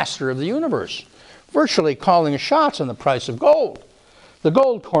now master of the universe, virtually calling the shots on the price of gold. The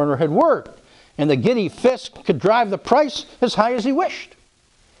gold corner had worked, and the giddy Fisk could drive the price as high as he wished.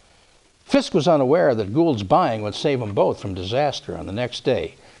 Fisk was unaware that Gould's buying would save them both from disaster on the next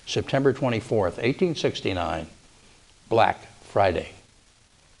day, September 24th, 1869, Black Friday.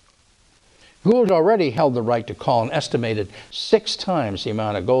 Gould already held the right to call an estimated 6 times the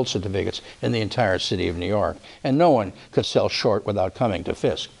amount of gold certificates in the entire city of New York, and no one could sell short without coming to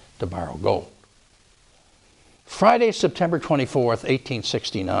Fisk to borrow gold. Friday, September 24th,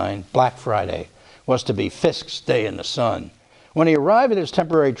 1869, Black Friday, was to be Fisk's day in the sun. When he arrived at his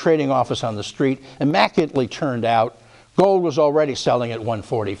temporary trading office on the street, immaculately turned out, gold was already selling at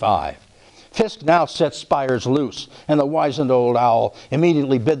 $145. Fisk now set Spires loose, and the wizened old owl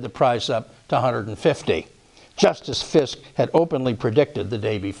immediately bid the price up to $150, just as Fisk had openly predicted the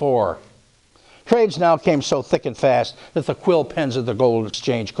day before. Trades now came so thick and fast that the quill pens of the gold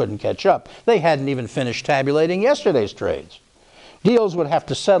exchange couldn't catch up. They hadn't even finished tabulating yesterday's trades. Deals would have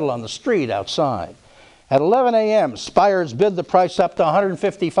to settle on the street outside. At 11 a.m., Spires bid the price up to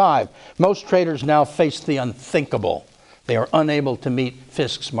 $155. Most traders now faced the unthinkable. They were unable to meet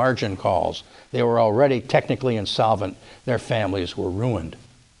Fisk's margin calls. They were already technically insolvent. Their families were ruined.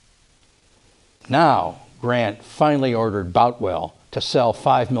 Now, Grant finally ordered Boutwell to sell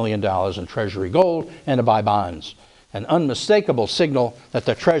 $5 million in Treasury gold and to buy bonds, an unmistakable signal that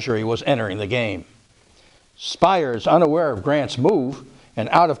the Treasury was entering the game. Spires, unaware of Grant's move and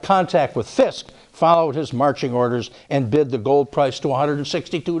out of contact with Fisk, followed his marching orders and bid the gold price to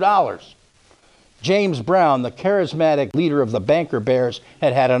 $162. James Brown, the charismatic leader of the banker bears,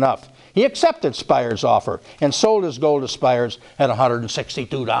 had had enough. He accepted Spires' offer and sold his gold to Spires at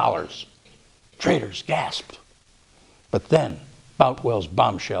 $162. Traders gasped. But then Boutwell's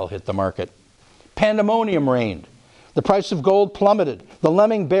bombshell hit the market. Pandemonium reigned. The price of gold plummeted. The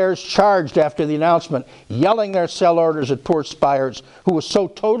lemming bears charged after the announcement, yelling their sell orders at poor Spires, who was so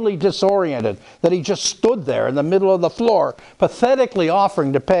totally disoriented that he just stood there in the middle of the floor, pathetically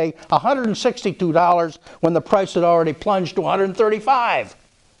offering to pay $162 when the price had already plunged to $135.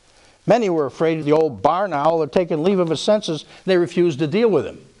 Many were afraid the old barn owl had taken leave of his senses. They refused to deal with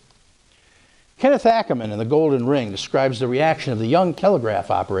him. Kenneth Ackerman in The Golden Ring describes the reaction of the young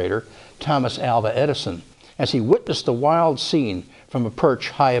telegraph operator, Thomas Alva Edison, as he witnessed the wild scene from a perch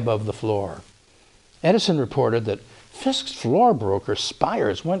high above the floor. Edison reported that Fisk's floor broker,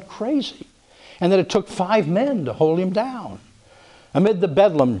 Spires, went crazy, and that it took 5 men to hold him down. Amid the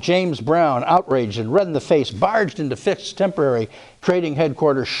bedlam, James Brown, outraged and red in the face, barged into Fisk's temporary trading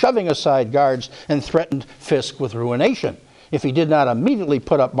headquarters, shoving aside guards, and threatened Fisk with ruination if he did not immediately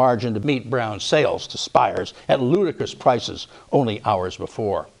put up margin to meet Brown's sales to Spires at ludicrous prices only hours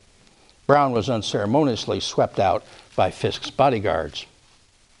before. Brown was unceremoniously swept out by Fisk's bodyguards.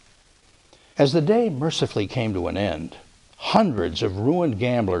 As the day mercifully came to an end, hundreds of ruined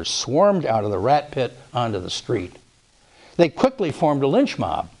gamblers swarmed out of the rat pit onto the street. They quickly formed a lynch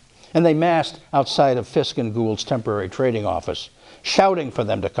mob, and they massed outside of Fisk and Gould's temporary trading office, shouting for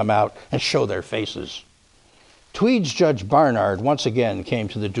them to come out and show their faces. Tweed's Judge Barnard once again came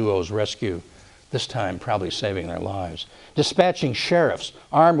to the duo's rescue, this time probably saving their lives, dispatching sheriffs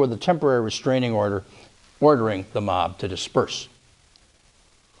armed with a temporary restraining order, ordering the mob to disperse.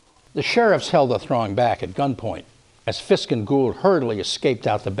 The sheriffs held the throng back at gunpoint as Fisk and Gould hurriedly escaped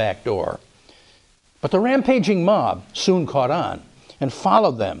out the back door. But the rampaging mob soon caught on and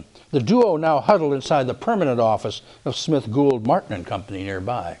followed them, the duo now huddled inside the permanent office of Smith, Gould, Martin and Company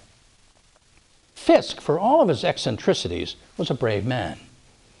nearby. Fisk, for all of his eccentricities, was a brave man.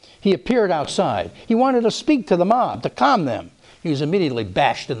 He appeared outside. He wanted to speak to the mob, to calm them. He was immediately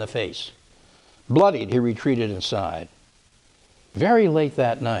bashed in the face. Bloodied, he retreated inside. Very late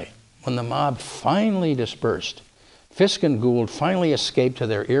that night, when the mob finally dispersed, Fisk and Gould finally escaped to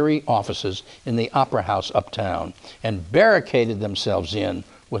their eerie offices in the Opera House uptown and barricaded themselves in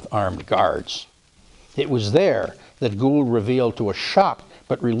with armed guards. It was there that Gould revealed to a shocked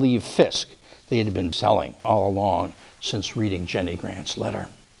but relieved Fisk that he had been selling all along since reading Jenny Grant's letter.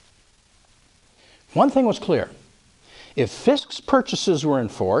 One thing was clear. If Fisk's purchases were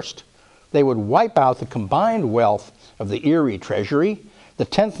enforced, they would wipe out the combined wealth of the Erie Treasury, the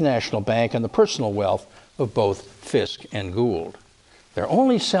 10th National Bank, and the personal wealth of both Fisk and Gould. Their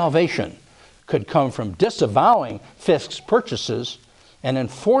only salvation could come from disavowing Fisk's purchases and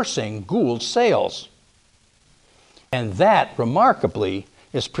enforcing Gould's sales. And that, remarkably,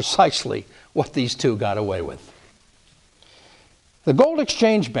 is precisely what these two got away with. The Gold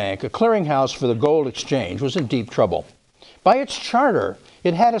Exchange Bank, a clearinghouse for the gold exchange, was in deep trouble. By its charter,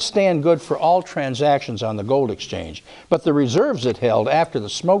 it had to stand good for all transactions on the gold exchange, but the reserves it held after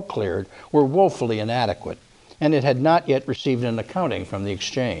the smoke cleared were woefully inadequate, and it had not yet received an accounting from the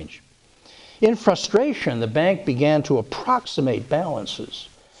exchange. In frustration, the bank began to approximate balances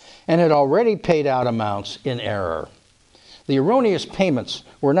and had already paid out amounts in error. The erroneous payments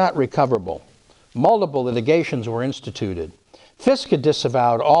were not recoverable. Multiple litigations were instituted. Fisk had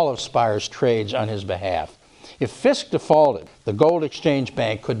disavowed all of Spire's trades on his behalf. If Fisk defaulted, the Gold Exchange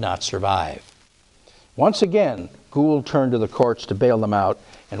Bank could not survive. Once again, Gould turned to the courts to bail them out,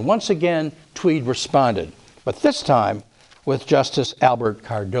 and once again, Tweed responded, but this time with Justice Albert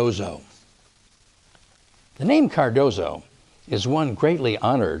Cardozo. The name Cardozo is one greatly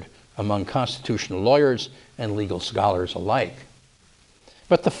honored among constitutional lawyers and legal scholars alike.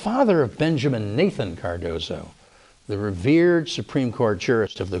 But the father of Benjamin Nathan Cardozo, the revered Supreme Court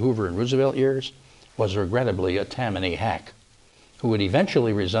jurist of the Hoover and Roosevelt years, was regrettably a Tammany hack, who would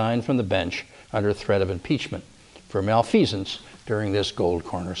eventually resign from the bench under threat of impeachment for malfeasance during this Gold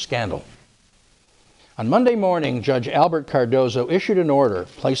Corner scandal. On Monday morning, Judge Albert Cardozo issued an order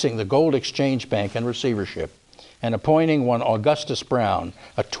placing the Gold Exchange Bank in receivership and appointing one Augustus Brown,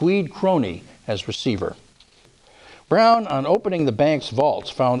 a Tweed crony, as receiver. Brown, on opening the bank's vaults,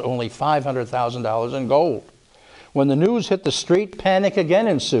 found only $500,000 in gold. When the news hit the street, panic again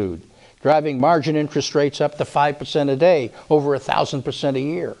ensued, driving margin interest rates up to 5% a day, over 1,000% a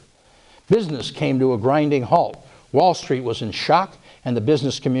year. Business came to a grinding halt. Wall Street was in shock, and the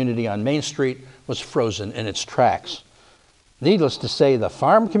business community on Main Street was frozen in its tracks. Needless to say, the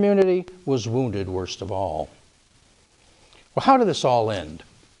farm community was wounded worst of all. Well, how did this all end?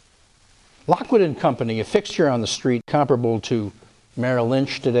 Lockwood and Company, a fixture on the street comparable to Merrill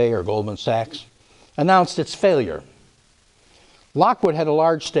Lynch today or Goldman Sachs, announced its failure. Lockwood had a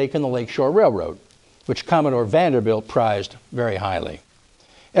large stake in the Lakeshore Railroad, which Commodore Vanderbilt prized very highly.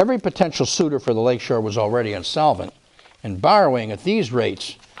 Every potential suitor for the Lakeshore was already insolvent, and borrowing at these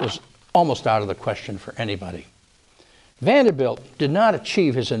rates was almost out of the question for anybody. Vanderbilt did not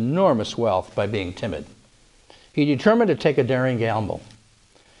achieve his enormous wealth by being timid. He determined to take a daring gamble.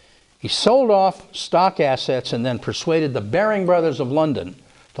 He sold off stock assets and then persuaded the Baring brothers of London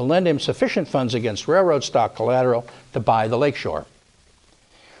to lend him sufficient funds against railroad stock collateral to buy the Lakeshore.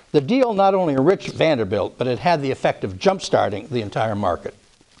 The deal not only enriched Vanderbilt, but it had the effect of jump-starting the entire market.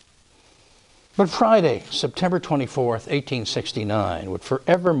 But Friday, September 24th, 1869, would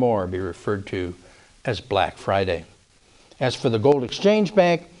forevermore be referred to as Black Friday. As for the Gold Exchange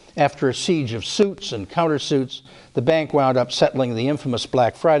Bank, after a siege of suits and countersuits, the bank wound up settling the infamous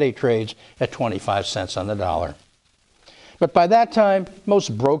Black Friday trades at 25 cents on the dollar. But by that time,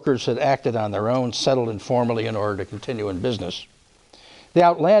 most brokers had acted on their own, settled informally in order to continue in business. The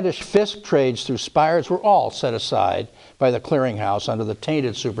outlandish Fisk trades through Spires were all set aside by the clearinghouse under the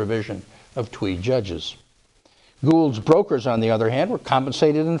tainted supervision of Tweed judges. Gould's brokers, on the other hand, were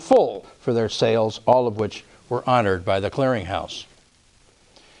compensated in full for their sales, all of which were honored by the clearinghouse.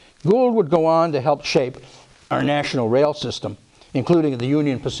 Gould would go on to help shape our national rail system, including the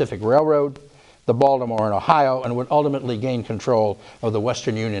Union Pacific Railroad, the Baltimore and Ohio, and would ultimately gain control of the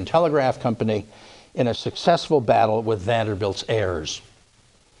Western Union Telegraph Company in a successful battle with Vanderbilt's heirs.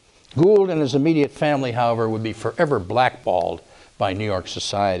 Gould and his immediate family, however, would be forever blackballed by New York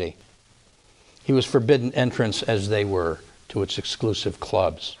society. He was forbidden entrance, as they were, to its exclusive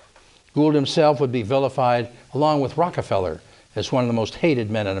clubs. Gould himself would be vilified, along with Rockefeller, as one of the most hated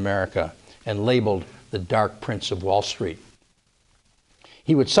men in America, and labeled the Dark Prince of Wall Street.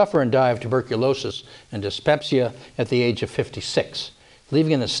 He would suffer and die of tuberculosis and dyspepsia at the age of 56,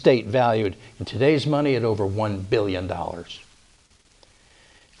 leaving an estate valued in today's money at over $1 billion.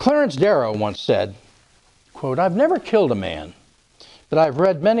 Clarence Darrow once said, quote, "I've never killed a man, but I've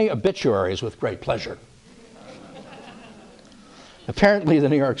read many obituaries with great pleasure." Apparently, the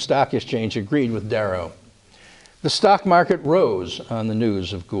New York Stock Exchange agreed with Darrow. The stock market rose on the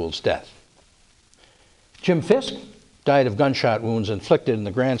news of Gould's death. Jim Fisk died of gunshot wounds inflicted in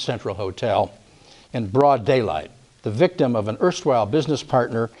the Grand Central Hotel in broad daylight, the victim of an erstwhile business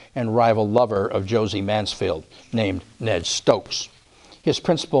partner and rival lover of Josie Mansfield, named Ned Stokes. His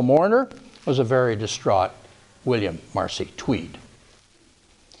principal mourner was a very distraught William Marcy Tweed.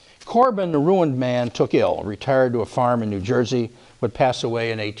 Corbin, the ruined man, took ill, retired to a farm in New Jersey, would pass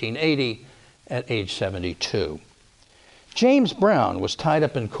away in 1880 at age 72. James Brown was tied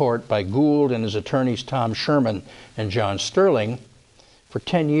up in court by Gould and his attorneys Tom Sherman and John Sterling for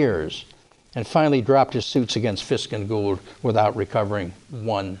 10 years, and finally dropped his suits against Fisk and Gould without recovering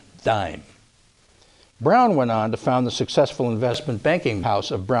one dime. Brown went on to found the successful investment banking house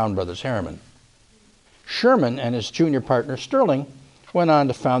of Brown Brothers Harriman. Sherman and his junior partner Sterling went on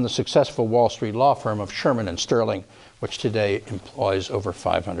to found the successful Wall Street law firm of Sherman and Sterling, which today employs over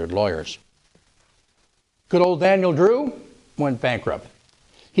 500 lawyers. Good old Daniel Drew went bankrupt.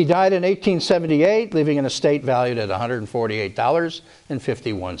 He died in 1878, leaving an estate valued at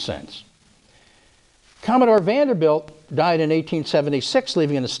 $148.51. Commodore Vanderbilt died in 1876,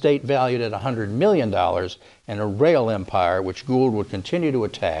 leaving an estate valued at $100 million and a rail empire which Gould would continue to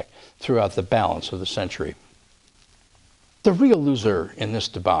attack throughout the balance of the century. The real loser in this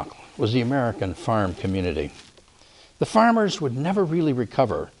debacle was the American farm community. The farmers would never really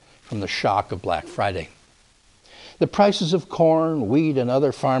recover from the shock of Black Friday. The prices of corn, wheat, and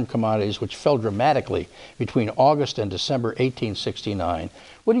other farm commodities, which fell dramatically between August and December 1869,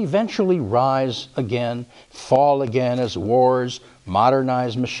 would eventually rise again, fall again as wars,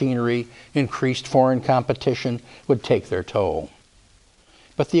 modernized machinery, increased foreign competition would take their toll.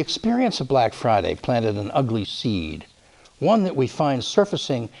 But the experience of Black Friday planted an ugly seed, one that we find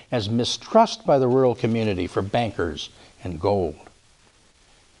surfacing as mistrust by the rural community for bankers and gold.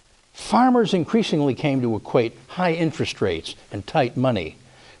 Farmers increasingly came to equate high interest rates and tight money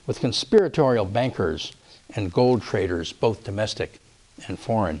with conspiratorial bankers and gold traders, both domestic and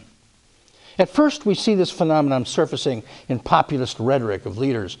foreign. At first, we see this phenomenon surfacing in populist rhetoric of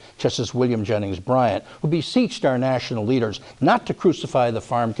leaders such as William Jennings Bryan, who beseeched our national leaders not to crucify the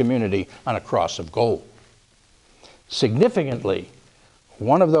farm community on a cross of gold. Significantly,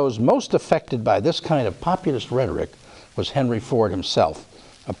 one of those most affected by this kind of populist rhetoric was Henry Ford himself,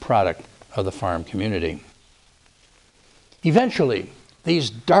 a product of the farm community. Eventually, these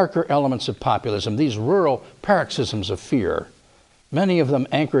darker elements of populism, these rural paroxysms of fear, many of them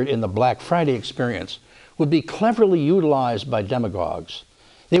anchored in the Black Friday experience, would be cleverly utilized by demagogues.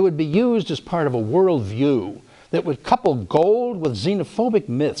 They would be used as part of a worldview that would couple gold with xenophobic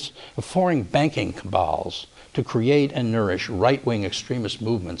myths of foreign banking cabals to create and nourish right-wing extremist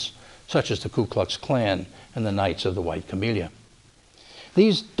movements such as the Ku Klux Klan and the Knights of the White Camellia.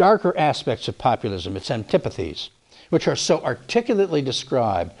 These darker aspects of populism, its antipathies, which are so articulately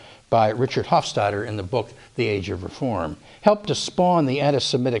described by Richard Hofstadter in the book The Age of Reform, helped to spawn the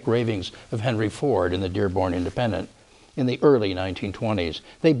anti-Semitic ravings of Henry Ford in the Dearborn Independent in the early 1920s.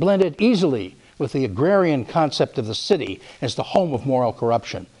 They blended easily with the agrarian concept of the city as the home of moral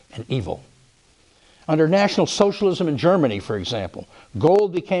corruption and evil. Under National Socialism in Germany, for example,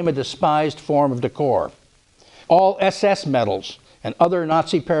 gold became a despised form of decor. All SS medals and other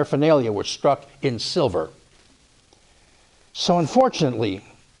Nazi paraphernalia were struck in silver. So unfortunately,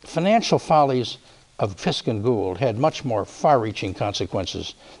 financial follies of Fisk and Gould had much more far-reaching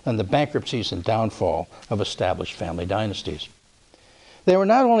consequences than the bankruptcies and downfall of established family dynasties. They were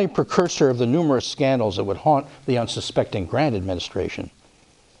not only precursor of the numerous scandals that would haunt the unsuspecting Grant administration,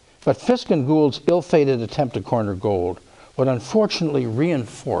 but Fisk and Gould's ill-fated attempt to corner gold would unfortunately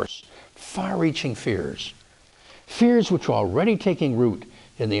reinforce far-reaching fears which were already taking root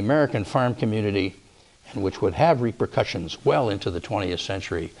in the American farm community and which would have repercussions well into the 20th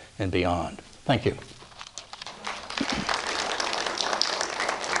century and beyond. Thank you.